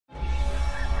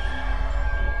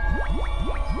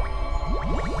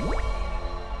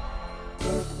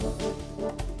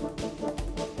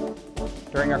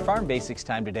During our Farm Basics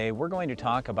time today, we're going to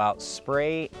talk about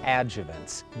spray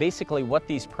adjuvants. Basically what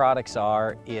these products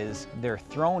are is they're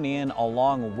thrown in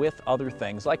along with other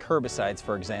things like herbicides,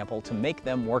 for example, to make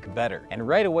them work better. And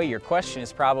right away your question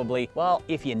is probably, well,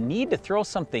 if you need to throw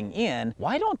something in,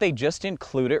 why don't they just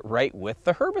include it right with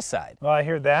the herbicide? Well, I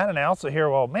hear that, and I also hear,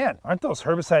 well, man, aren't those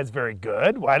herbicides very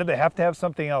good? Why do they have to have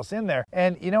something else in there?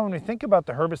 And you know, when we think about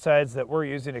the herbicides that we're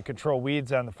using to control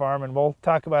weeds on the farm, and we'll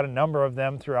talk about a number of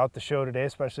them throughout the show today,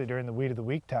 especially during the weed of the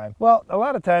week time. Well, a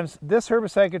lot of times this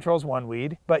herbicide controls one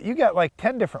weed, but you got like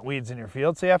 10 different weeds in your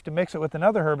field, so you have to mix it with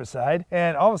another herbicide,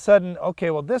 and all of a sudden,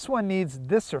 okay, well, this one needs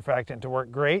this surfactant to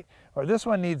work great, or this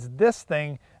one needs this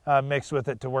thing mixed with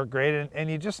it to work great,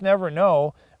 and you just never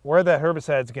know where that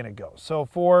herbicide is going to go. So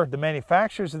for the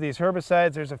manufacturers of these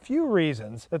herbicides, there's a few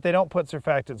reasons that they don't put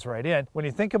surfactants right in. When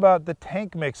you think about the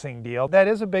tank mixing deal, that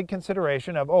is a big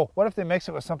consideration of, oh, what if they mix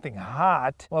it with something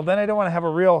hot? Well, then I don't want to have a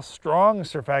real strong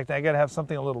surfactant. I got to have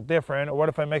something a little different. Or what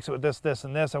if I mix it with this, this,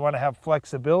 and this? I want to have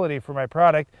flexibility for my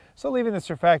product. So leaving the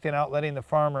surfactant out, letting the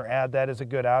farmer add that is a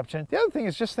good option. The other thing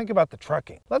is just think about the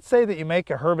trucking. Let's say that you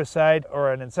make a herbicide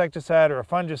or an insecticide or a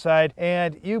fungicide,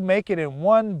 and you make it in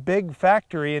one big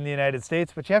factory in the United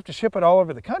States, but you have to ship it all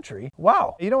over the country.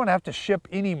 Wow, you don't want to have to ship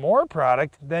any more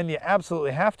product than you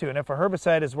absolutely have to. And if a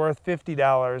herbicide is worth $50,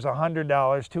 $100,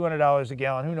 $200 a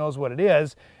gallon, who knows what it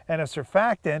is, and a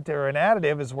surfactant or an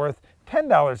additive is worth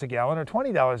 $10 a gallon or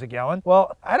 $20 a gallon,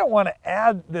 well, I don't want to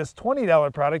add this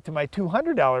 $20 product to my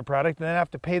 $200 product and then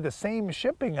have to pay the same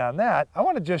shipping on that. I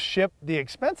want to just ship the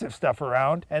expensive stuff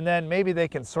around, and then maybe they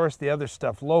can source the other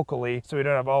stuff locally so we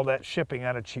don't have all that shipping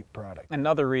on a cheap product.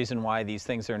 Another reason why these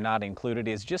things are not included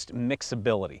is just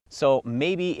mixability. So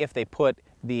maybe if they put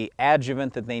the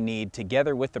adjuvant that they need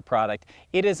together with the product,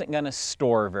 it isn't going to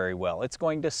store very well. It's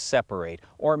going to separate,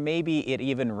 or maybe it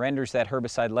even renders that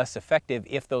herbicide less effective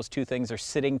if those two things are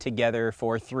sitting together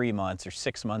for 3 months or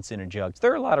 6 months in a jug.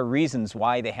 There are a lot of reasons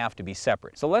why they have to be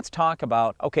separate. So let's talk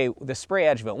about, okay, the spray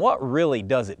adjuvant, what really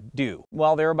does it do?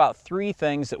 Well, there are about 3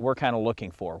 things that we're kind of looking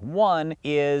for. One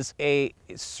is a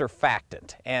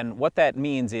surfactant, and what that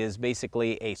means is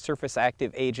basically a surface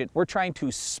active agent. We're trying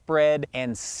to spread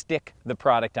and stick the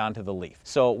product onto the leaf.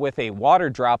 So with a water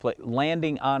droplet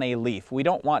landing on a leaf, we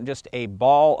don't want just a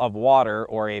ball of water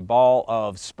or a ball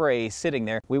of spray sitting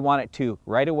there. We want it to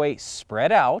right away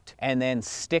spread out and then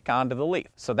stick onto the leaf.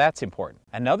 So that's important.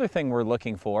 Another thing we're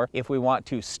looking for, if we want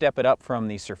to step it up from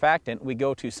the surfactant, we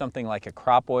go to something like a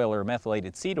crop oil or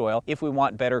methylated seed oil if we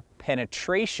want better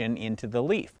penetration into the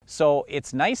leaf. So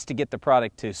it's nice to get the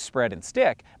product to spread and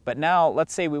stick, but now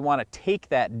let's say we want to take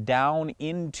that down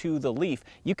into the leaf.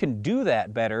 You can do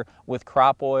that better with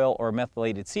crop oil or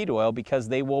methylated seed oil because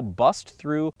they will bust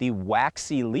through the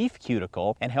waxy leaf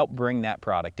cuticle and help bring that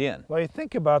product in. Well, you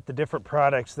think about the different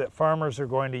products that farmers are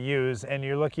going to use, and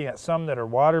you're looking at some that are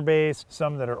water-based,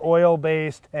 some that are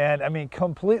oil-based, and I mean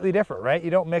completely different, right?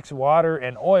 You don't mix water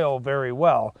and oil very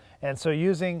well. And so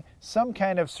using some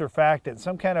kind of surfactant,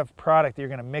 some kind of product that you're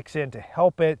going to mix in to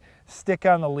help it stick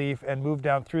on the leaf and move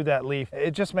down through that leaf,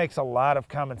 it just makes a lot of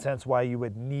common sense why you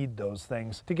would need those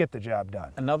things to get the job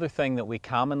done. Another thing that we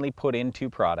commonly put into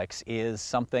products is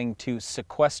something to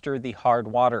sequester the hard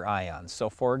water ions. So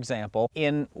for example,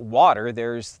 in water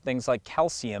there's things like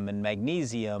calcium and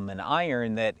magnesium and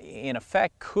iron that in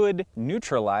effect could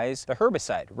neutralize the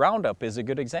herbicide. Roundup is a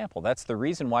good example. That's the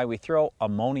reason why we throw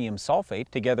ammonium sulfate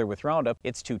together with Roundup.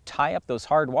 It's to tie up those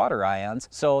hard water ions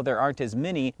so there aren't as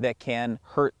many that can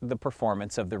hurt the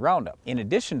performance of the Roundup. In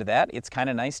addition to that, it's kind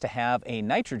of nice to have a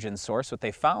nitrogen source. What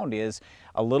they found is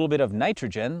a little bit of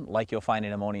nitrogen, like you'll find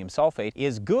in ammonium sulfate,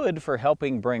 is good for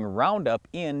helping bring Roundup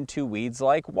into weeds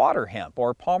like water hemp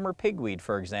or Palmer pigweed,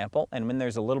 for example. And when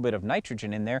there's a little bit of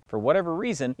nitrogen in there, for whatever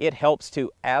reason, it helps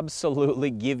to absolutely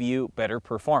give you better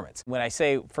performance. When I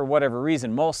say for whatever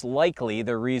reason, most likely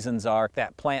the reasons are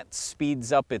that plant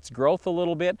speeds up its growth a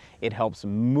little bit. It helps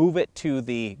move it to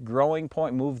the growing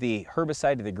point, move the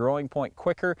herbicide to the growing point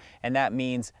quicker, and that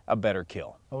means a better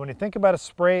kill. Well, when you think about a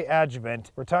spray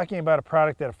adjuvant, we're talking about a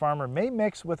product that a farmer may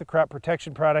mix with a crop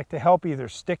protection product to help either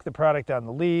stick the product on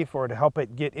the leaf or to help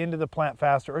it get into the plant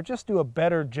faster or just do a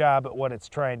better job at what it's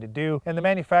trying to do. And the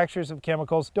manufacturers of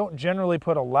chemicals don't generally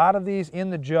put a lot of these in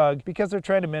the jug because they're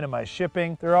trying to minimize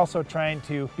shipping. They're also trying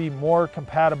to be more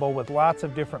compatible with lots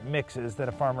of different mixes that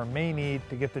a farmer may need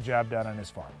to get the job done on his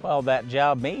farm. Well, that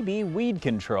job may be weed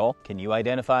control. Can you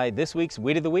identify this week's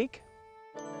Weed of the Week?